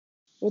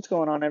What's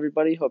going on,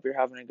 everybody? Hope you're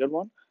having a good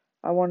one.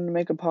 I wanted to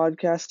make a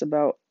podcast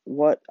about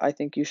what I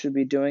think you should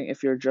be doing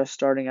if you're just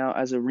starting out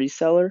as a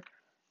reseller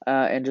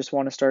and just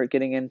want to start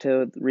getting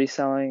into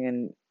reselling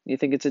and you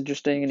think it's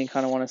interesting and you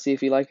kind of want to see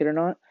if you like it or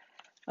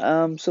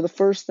not. So the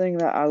first thing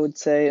that I would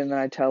say, and then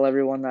I tell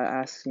everyone that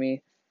asks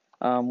me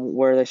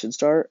where they should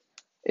start,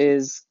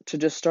 is to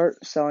just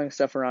start selling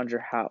stuff around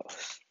your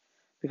house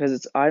because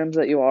it's items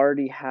that you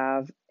already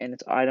have and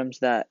it's items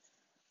that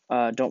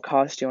don't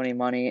cost you any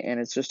money, and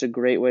it's just a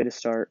great way to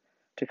start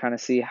to kind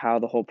of see how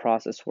the whole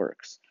process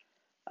works.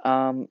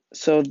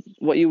 So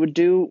what you would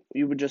do,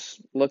 you would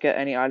just look at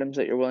any items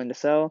that you're willing to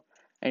sell,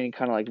 any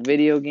kind of like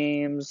video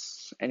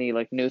games, any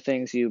like new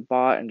things you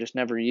bought and just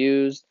never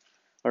used,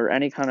 or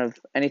any kind of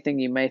anything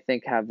you may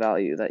think have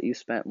value that you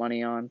spent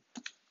money on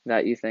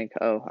that you think,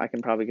 oh, I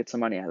can probably get some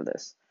money out of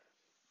this.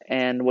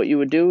 And what you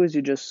would do is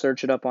you just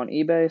search it up on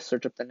eBay,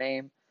 search up the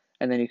name,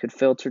 and then you could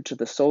filter to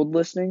the sold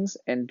listings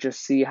and just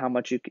see how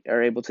much you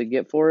are able to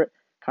get for it.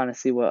 Kind of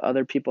see what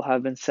other people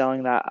have been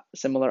selling that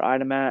similar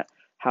item at,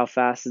 how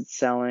fast it's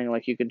selling.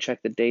 Like you can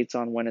check the dates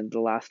on when the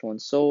last one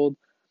sold,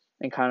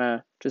 and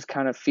kind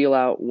of feel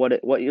out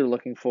what you're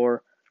looking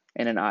for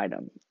in an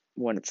item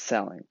when it's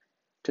selling,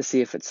 to see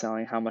if it's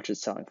selling, how much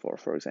it's selling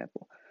for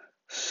example.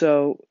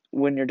 So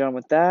when you're done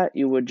with that,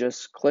 you would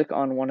just click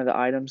on one of the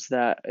items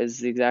that is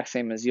the exact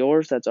same as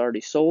yours that's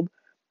already sold,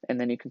 and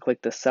then you can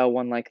click the sell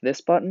one like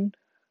this button.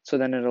 So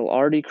then it'll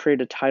already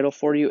create a title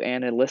for you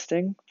and a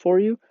listing for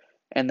you,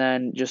 and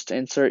then just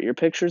insert your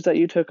pictures that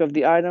you took of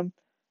the item,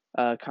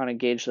 kind of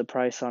gauge the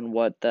price on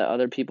what the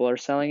other people are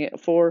selling it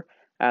for,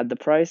 add the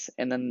price,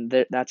 and then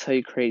that's how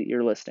you create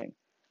your listing.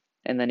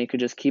 And then you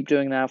could just keep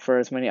doing that for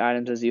as many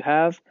items as you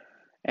have,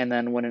 and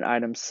then when an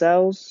item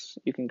sells,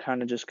 you can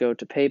kind of just go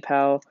to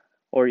PayPal,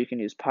 or you can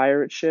use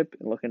Pirate Ship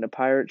and look into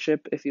Pirate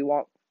Ship if you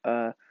want.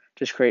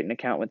 Just create an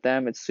account with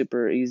them. It's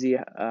super easy,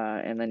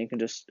 and then you can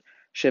just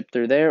ship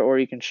through there, or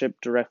you can ship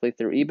directly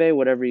through eBay,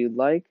 whatever you'd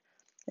like,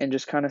 and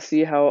just kind of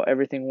see how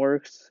everything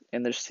works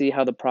and just see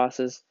how the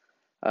process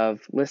of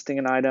listing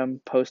an item,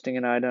 posting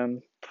an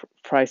item,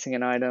 pricing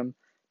an item,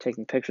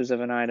 taking pictures of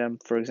an item,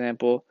 for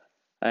example,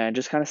 and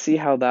just kind of see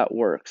how that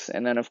works.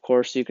 And then, of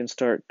course, you can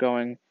start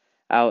going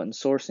out and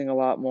sourcing a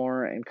lot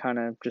more and kind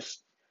of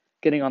just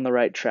getting on the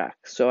right track.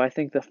 So I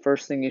think the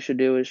first thing you should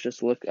do is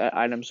just look at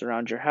items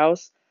around your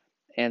house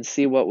and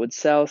see what would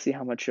sell, see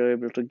how much you're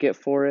able to get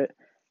for it,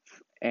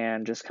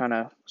 and just kind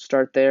of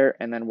start there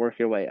and then work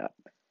your way up.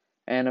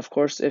 And of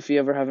course, if you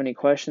ever have any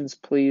questions,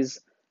 please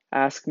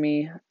ask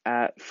me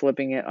at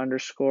flippingit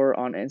underscore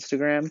on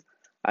Instagram.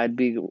 I'd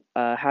be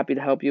happy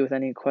to help you with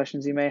any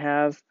questions you may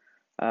have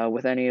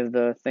with any of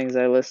the things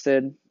I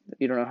listed. If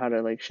you don't know how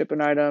to like ship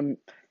an item,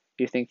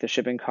 you think the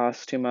shipping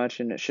costs too much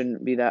and it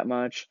shouldn't be that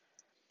much.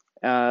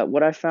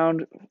 What I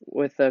found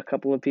with a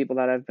couple of people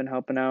that I've been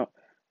helping out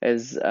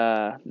is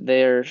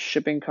their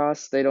shipping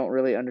costs, they don't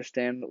really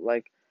understand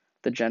like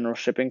the general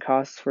shipping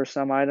costs for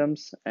some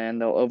items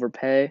and they'll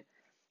overpay.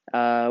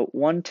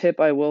 One tip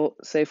I will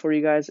say for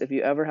you guys, if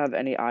you ever have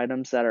any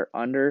items that are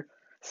under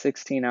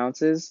 16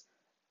 ounces,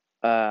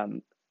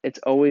 it's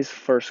always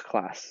first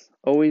class.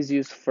 Always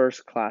use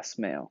first class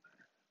mail.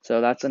 So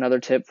that's another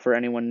tip for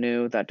anyone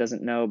new that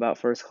doesn't know about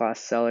first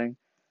class selling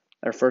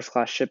or first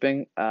class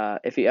shipping.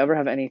 If you ever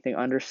have anything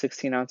under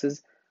 16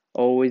 ounces,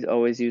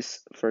 always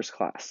use first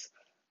class.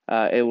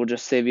 It will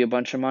just save you a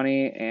bunch of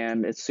money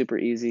and it's super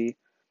easy.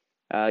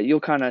 You'll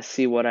kind of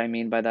see what I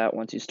mean by that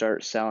once you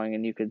start selling,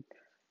 and you could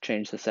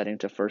change the setting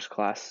to first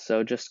class.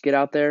 So just get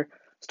out there,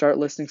 start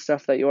listing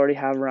stuff that you already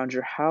have around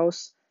your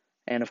house.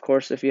 And of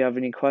course, if you have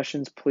any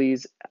questions,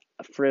 please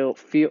feel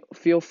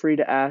free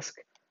to ask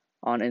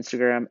on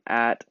Instagram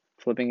at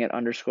flippingit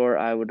underscore.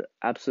 I would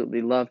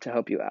absolutely love to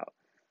help you out.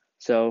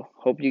 So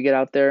hope you get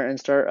out there and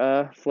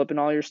start flipping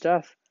all your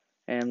stuff,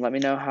 and let me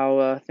know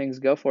how things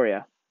go for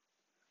you.